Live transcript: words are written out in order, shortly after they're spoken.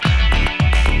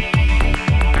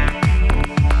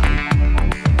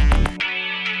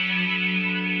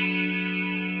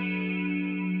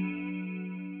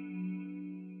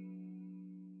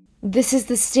This is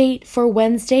The State for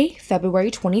Wednesday,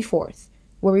 February 24th,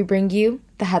 where we bring you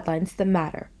the headlines that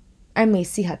matter. I'm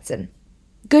Lacey Hudson.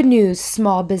 Good news,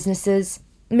 small businesses.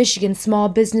 Michigan Small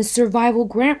Business Survival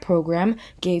Grant Program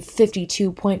gave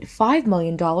 $52.5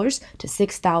 million to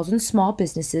 6,000 small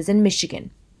businesses in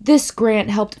Michigan. This grant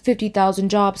helped 50,000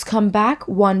 jobs come back,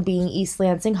 one being East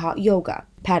Lansing Hot Yoga.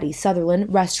 Patty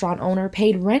Sutherland, restaurant owner,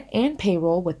 paid rent and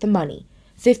payroll with the money.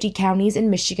 50 counties in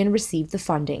Michigan received the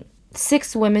funding.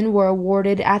 6 women were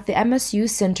awarded at the MSU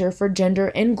Center for Gender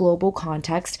in Global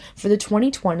Context for the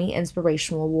 2020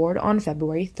 Inspirational Award on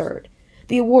February 3rd.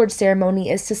 The award ceremony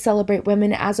is to celebrate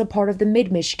women as a part of the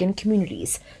Mid-Michigan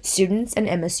communities, students and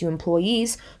MSU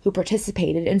employees who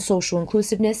participated in social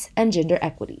inclusiveness and gender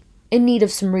equity. In need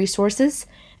of some resources,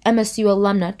 MSU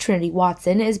alumna Trinity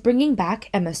Watson is bringing back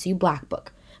MSU Black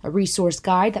Book, a resource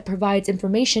guide that provides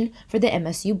information for the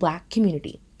MSU Black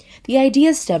community. The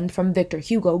idea stemmed from Victor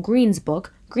Hugo Green's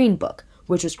book, Green Book,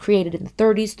 which was created in the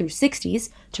 30s through 60s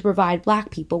to provide Black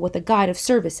people with a guide of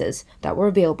services that were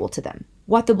available to them.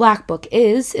 What the Black Book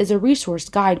is a resource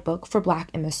guidebook for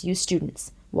Black MSU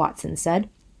students, Watson said.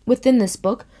 Within this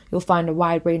book, you'll find a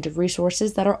wide range of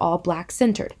resources that are all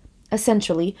Black-centered.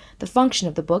 Essentially, the function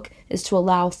of the book is to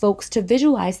allow folks to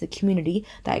visualize the community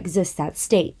that exists at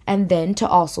State, and then to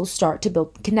also start to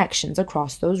build connections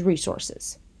across those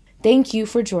resources. Thank you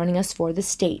for joining us for The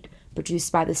State,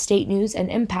 produced by the State News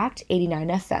and Impact 89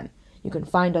 FM. You can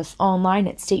find us online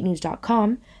at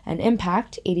statenews.com and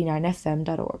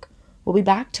impact89fm.org. We'll be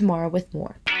back tomorrow with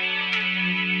more.